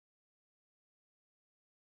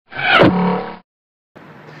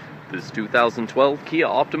This 2012 Kia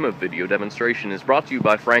Optima video demonstration is brought to you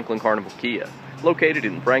by Franklin Carnival Kia, located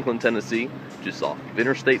in Franklin, Tennessee, just off of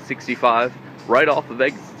Interstate 65, right off of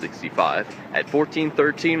Exit 65, at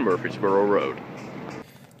 1413 Murfreesboro Road.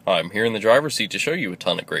 I'm here in the driver's seat to show you a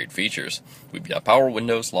ton of great features. We've got power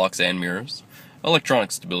windows, locks and mirrors,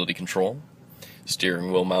 electronic stability control,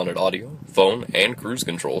 steering wheel mounted audio, phone, and cruise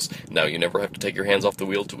controls. Now you never have to take your hands off the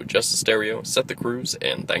wheel to adjust the stereo, set the cruise,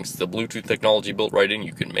 and thanks to the Bluetooth technology built right in,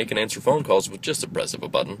 you can make and answer phone calls with just a press of a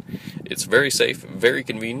button. It's very safe, very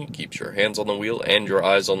convenient, keeps your hands on the wheel and your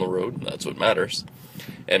eyes on the road, and that's what matters.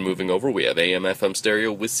 And moving over, we have AM/FM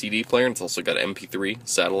stereo with CD player, and it's also got MP3,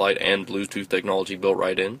 satellite, and Bluetooth technology built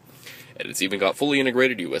right in. And it's even got fully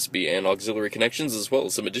integrated USB and auxiliary connections, as well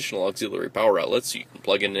as some additional auxiliary power outlets so you can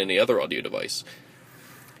plug in any other audio device.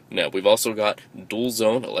 Now, we've also got dual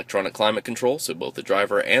zone electronic climate control, so both the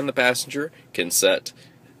driver and the passenger can set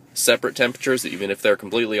separate temperatures even if they're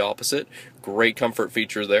completely opposite. Great comfort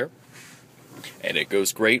feature there. And it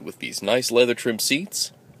goes great with these nice leather trim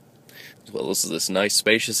seats, as well as this nice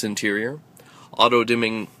spacious interior. Auto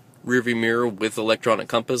dimming rearview mirror with electronic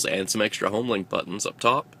compass and some extra home link buttons up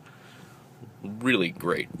top. Really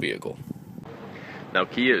great vehicle. Now,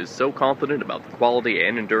 Kia is so confident about the quality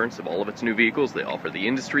and endurance of all of its new vehicles, they offer the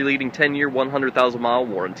industry-leading 10-year, 100,000-mile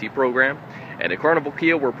warranty program. And at Carnival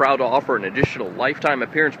Kia, we're proud to offer an additional lifetime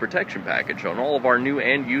appearance protection package on all of our new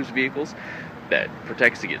and used vehicles that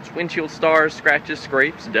protects against windshield stars, scratches,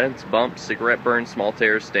 scrapes, dents, bumps, cigarette burns, small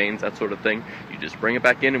tears, stains, that sort of thing. You just bring it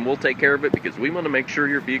back in and we'll take care of it, because we want to make sure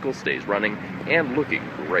your vehicle stays running and looking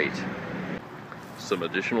great. Some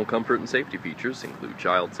additional comfort and safety features include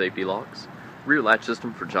child safety locks, rear latch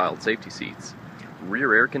system for child safety seats,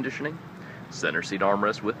 rear air conditioning, center seat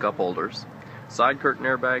armrest with cup holders, side curtain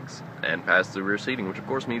airbags, and pass-through rear seating, which of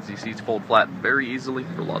course means these seats fold flat very easily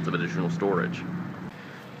for lots of additional storage.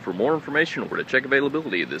 For more information or to check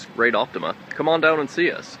availability of this great Optima, come on down and see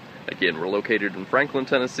us. Again, we're located in Franklin,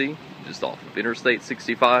 Tennessee, just off of Interstate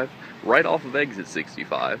 65, right off of Exit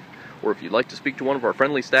 65. Or if you'd like to speak to one of our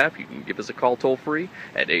friendly staff, you can give us a call toll-free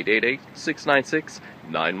at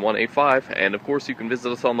 888-696-9185. And of course, you can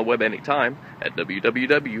visit us on the web anytime at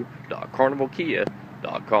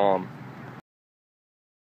www.carnivalkia.com.